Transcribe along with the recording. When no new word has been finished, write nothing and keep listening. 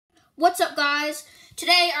What's up, guys?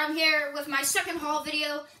 Today I'm here with my second haul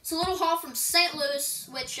video. It's a little haul from St. Louis,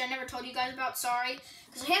 which I never told you guys about, sorry,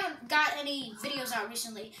 because I haven't got any videos out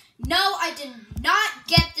recently. No, I did not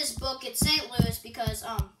get this book at St. Louis because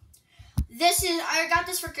I got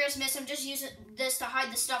this for Christmas. I'm just using this to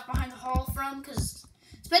hide the stuff behind the haul from, because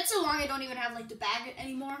it's been so long I don't even have like the bag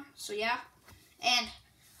anymore. So yeah, and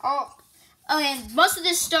and most of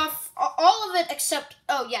this stuff, all of it except,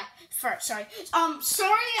 sorry,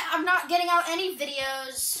 I'm not getting out any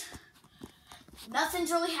videos.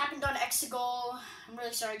 Nothing's really happened on Exegol. I'm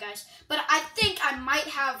really sorry, guys. But I think I might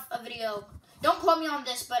have a video. Don't quote me on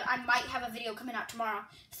this, but I might have a video coming out tomorrow.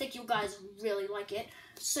 I think you guys really like it.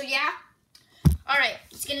 So yeah. Alright,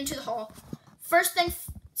 let's get into the haul. First things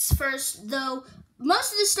first, though,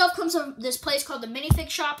 most of this stuff comes from this place called the Minifig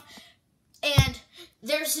shop. And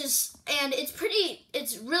there's this, and it's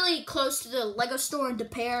really close to the Lego store in De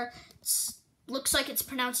Pere. Looks like it's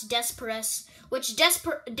pronounced Desperes, which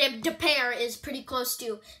De Pere is pretty close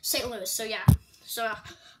to St. Louis. So yeah,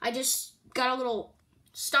 I just got a little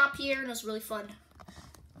stop here, and it was really fun.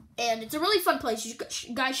 And it's a really fun place. You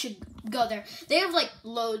guys should go there. They have like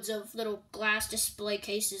loads of little glass display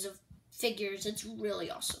cases of figures. It's really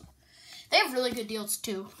awesome. They have really good deals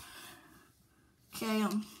too. Okay,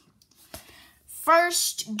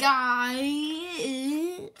 first guy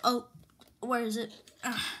is, where is it?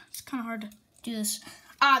 It's kind of hard to do this.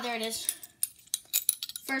 There it is.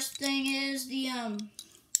 First thing is the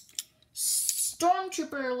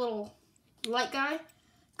Stormtrooper little light guy.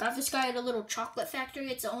 Got this guy at a little chocolate factory.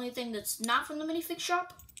 It's the only thing that's not from the Minifig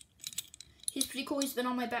shop. He's pretty cool. He's been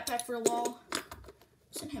on my backpack for a while.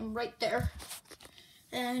 Send him right there.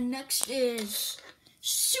 And next is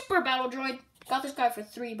Super Battle Droid. Got this guy for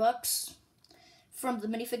 $3 from the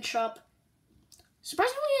Minifig shop.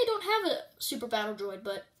 Surprisingly, I don't have a Super Battle Droid,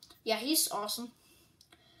 but yeah, he's awesome.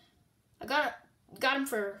 I got him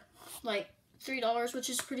for like $3, which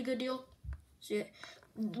is a pretty good deal. So yeah.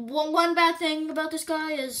 One bad thing about this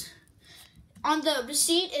guy is on the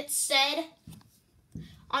receipt it said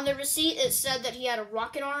that he had a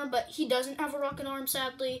rocket arm, but he doesn't have a rocket arm,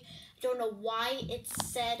 sadly. I don't know why it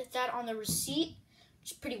said that on the receipt,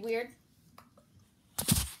 which is pretty weird.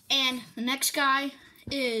 And the next guy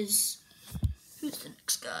is, who's the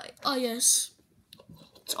next guy? Oh yes,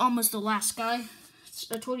 it's almost the last guy.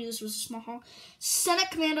 I told you this was a small haul.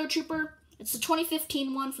 Senate Commando Trooper. It's the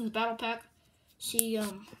 2015 one from the Battle Pack. See,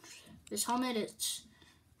 this helmet, it's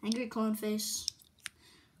angry clone face.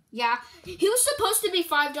 Yeah, he was supposed to be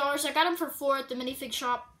 $5. I got him for $4 at the Minifig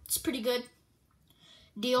shop. It's a pretty good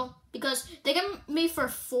deal because they got me for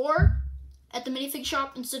 $4 at the Minifig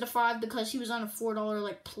shop instead of $5 because he was on a $4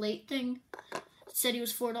 like plate thing. It said he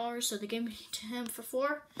was $4, so they gave me to him for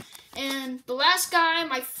 $4. And the last guy,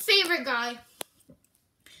 my favorite guy,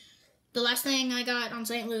 the last thing I got on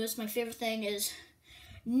St. Louis, my favorite thing is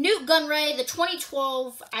Newt Gunray, the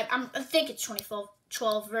 2012, I think it's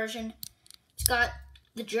 2012 version. It's got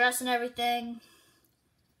the dress and everything.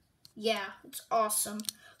 Yeah, it's awesome.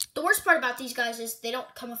 The worst part about these guys is they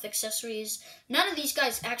don't come with accessories. None of these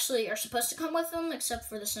guys actually are supposed to come with them, except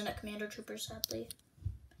for the Senate Commander Trooper, sadly.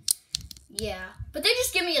 Yeah, but they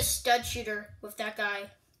just give me a stud shooter with that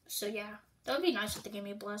guy. So yeah, that would be nice if they gave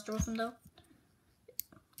me a blaster with him, though.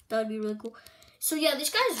 That would be really cool. So yeah,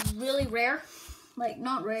 this guy is really rare. Like,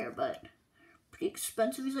 not rare, but pretty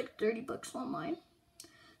expensive. He's like $30 online.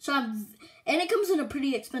 So and it comes in a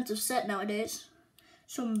pretty expensive set nowadays.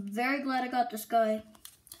 So I'm very glad I got this guy.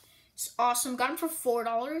 It's awesome. Got him for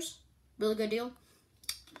 $4. Really good deal.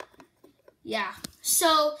 Yeah.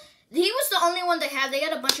 So he was the only one they had. They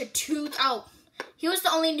had a bunch of he was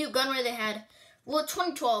the only Newt Gunray they had. Well,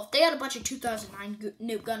 2012. They had a bunch of 2009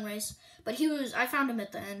 Newt Gunrays, but I found him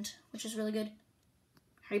at the end, which is really good.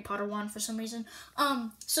 Harry Potter one for some reason.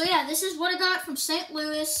 So yeah, this is what I got from St.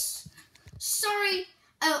 Louis. Sorry,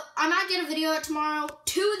 I might get a video out tomorrow.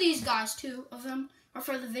 Two of them are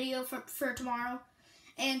for the video for tomorrow.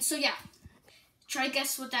 And so yeah, try to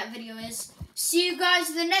guess what that video is. See you guys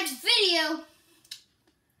in the next video.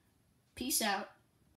 Peace out.